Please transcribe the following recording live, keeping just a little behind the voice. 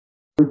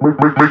Make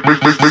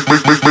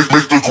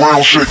the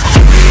ground shake.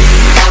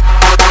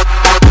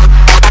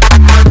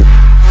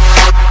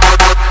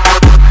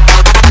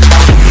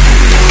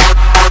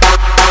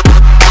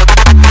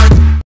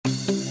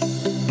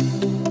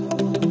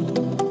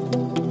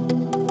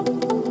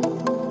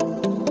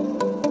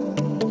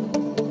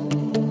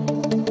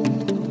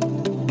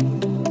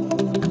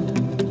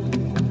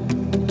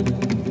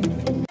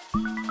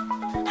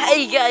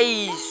 Hey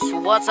guys,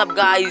 what's up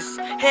guys?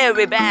 Here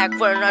we're back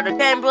for another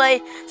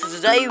gameplay. So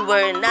today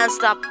we're in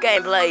Nonstop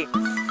gameplay.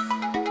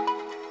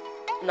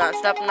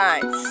 Nonstop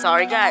night.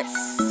 Sorry guys,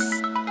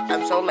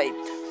 I'm so late.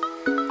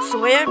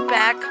 So we're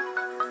back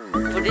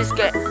for this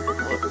game.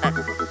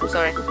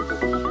 Sorry,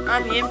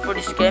 I'm here for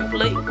this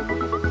gameplay,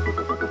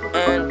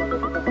 and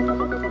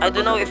I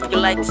don't know if you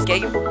like this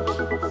game.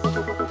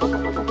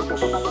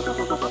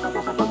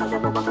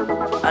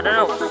 I don't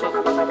know.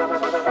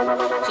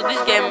 So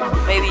this game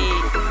maybe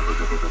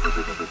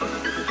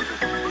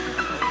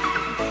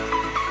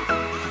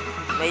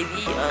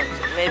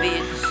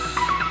it's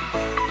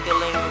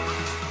killing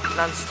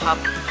non-stop,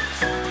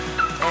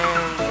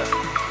 and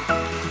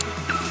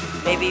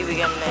maybe we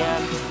can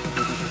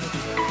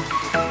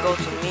go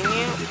to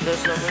menu.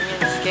 There's no menu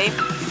in escape.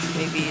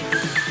 Maybe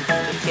it's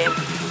the game.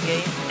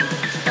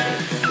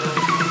 So,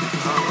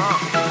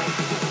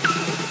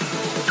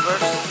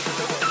 first,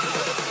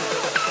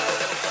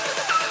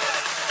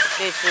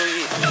 okay, so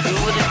you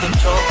wouldn't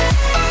control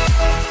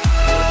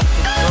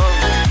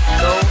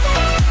those.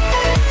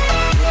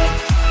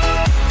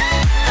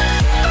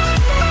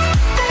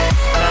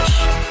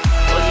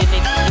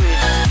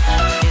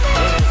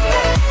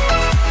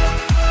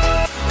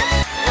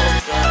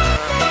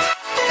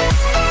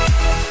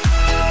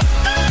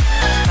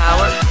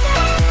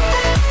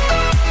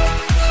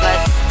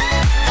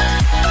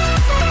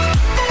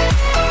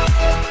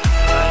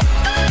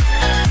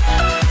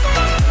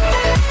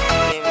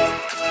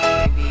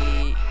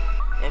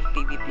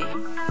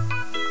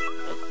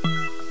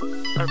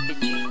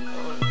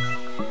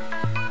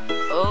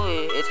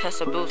 It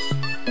has a boost.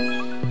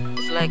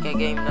 It's like a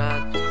game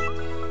that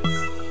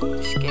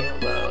is game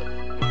about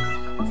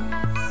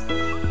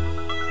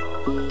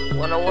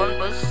 101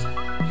 bus,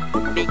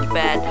 big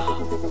bad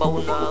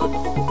bone out,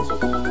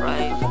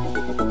 right?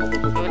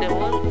 You're the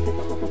one.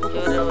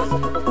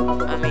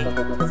 I mean,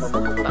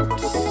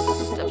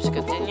 let's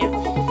continue.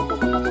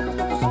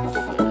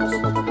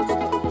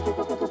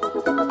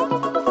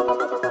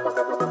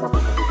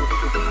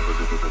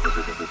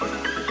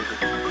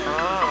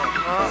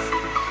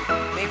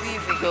 Maybe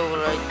if we go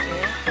right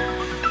there,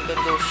 we can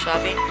go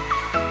shopping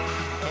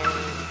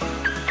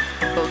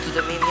and go to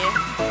the menu.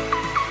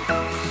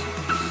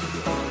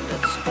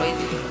 That's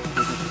crazy.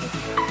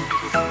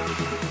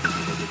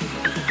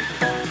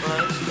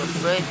 Right, stop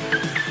right.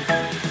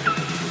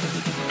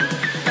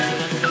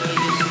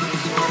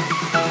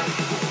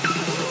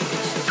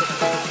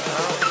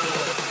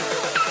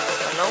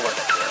 I know what.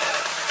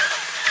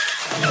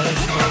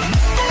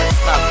 Let's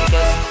stop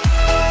because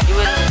you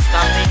wouldn't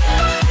stop me.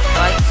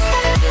 Lights,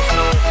 there's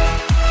no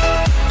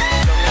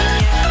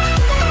menu,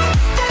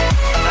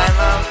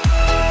 timeout,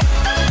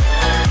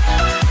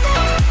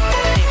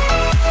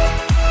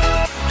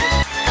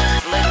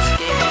 this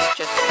game is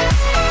just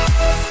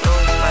so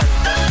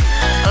fantastic.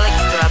 I like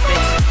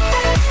graphics,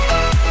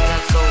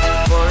 not so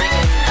boring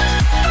and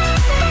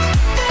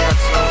not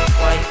so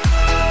quiet.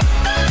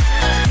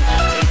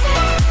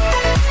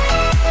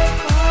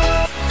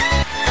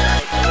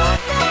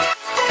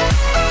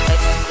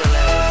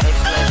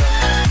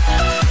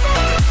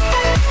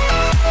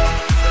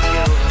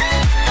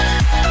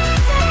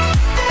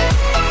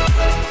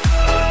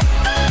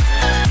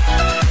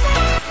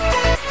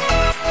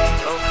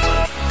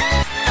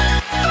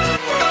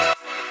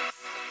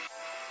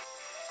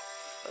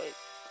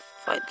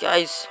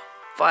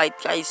 Fight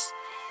guys,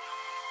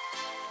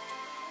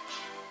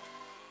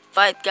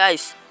 fight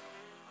guys,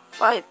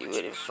 you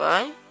ready to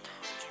fight?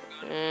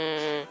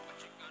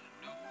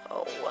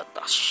 Oh, what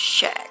the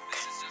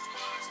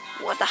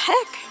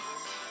heck?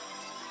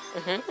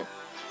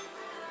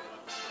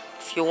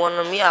 If you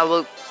want me, I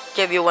will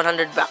give you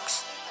 100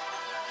 bucks.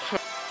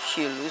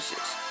 She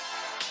loses.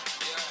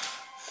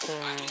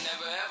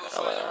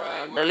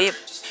 Delete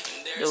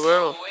the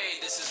world.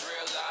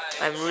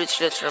 I'm rich,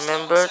 let's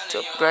remember to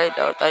upgrade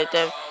our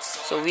item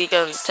so we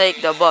can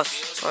take the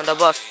boss on the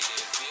boss.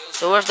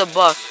 So where's the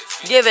boss?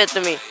 Give it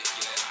to me.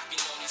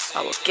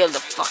 I will kill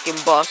the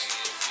fucking boss.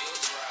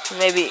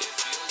 Maybe.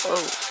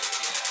 Oh.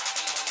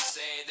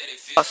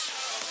 Boss.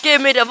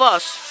 Give me the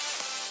boss.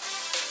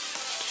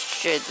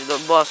 Shit, the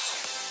boss.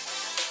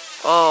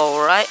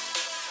 Alright.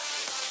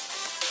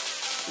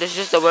 This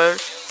is the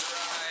world.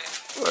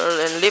 World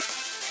and lip.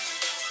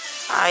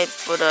 Alright,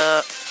 for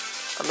the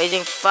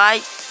amazing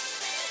fight.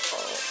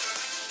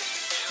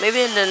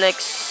 Maybe in the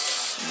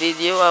next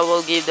video I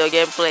will give the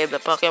gameplay of the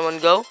Pokemon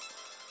Go,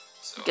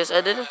 because I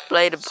didn't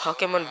play the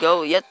Pokemon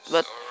Go yet,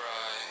 but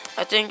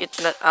I think it's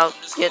not out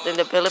yet in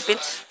the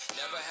Philippines.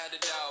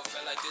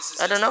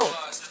 I don't know.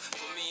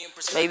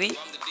 Maybe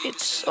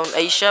it's on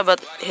Asia, but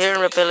here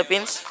in the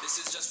Philippines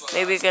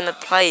maybe you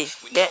cannot play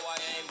get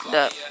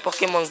the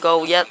Pokemon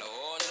Go yet,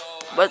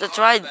 but I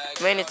tried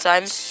many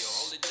times.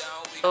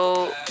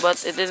 So,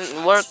 but it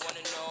didn't work.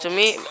 To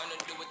me,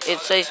 it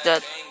says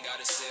that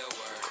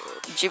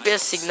GPS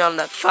signal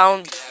not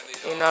found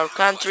in our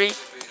country.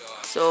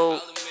 So,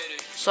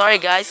 sorry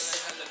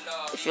guys,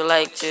 if you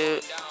like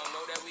to.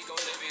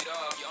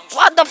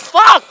 What the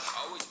fuck?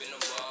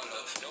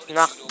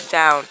 Knocked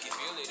down.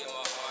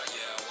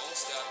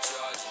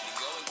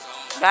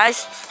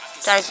 Guys,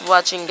 thanks for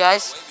watching,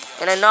 guys.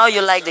 And I know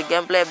you like the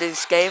gameplay of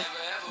this game,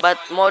 but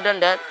more than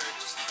that,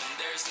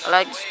 I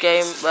like this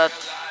game, but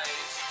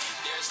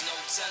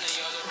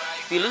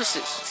we lose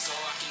this.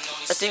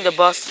 I think the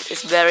boss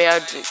is very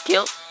hard to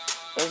kill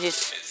in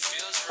his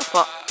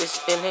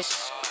in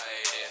his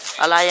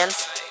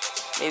alliance.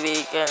 Maybe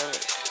he can.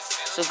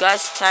 So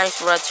guys, thanks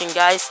for watching,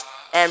 guys,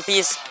 and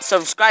please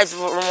subscribe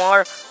for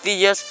more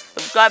videos.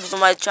 Subscribe to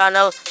my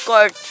channel,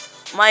 Court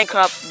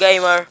Minecraft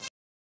Gamer.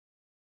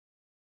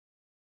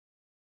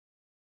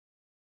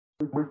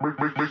 Make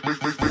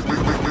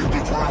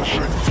the ground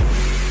shake.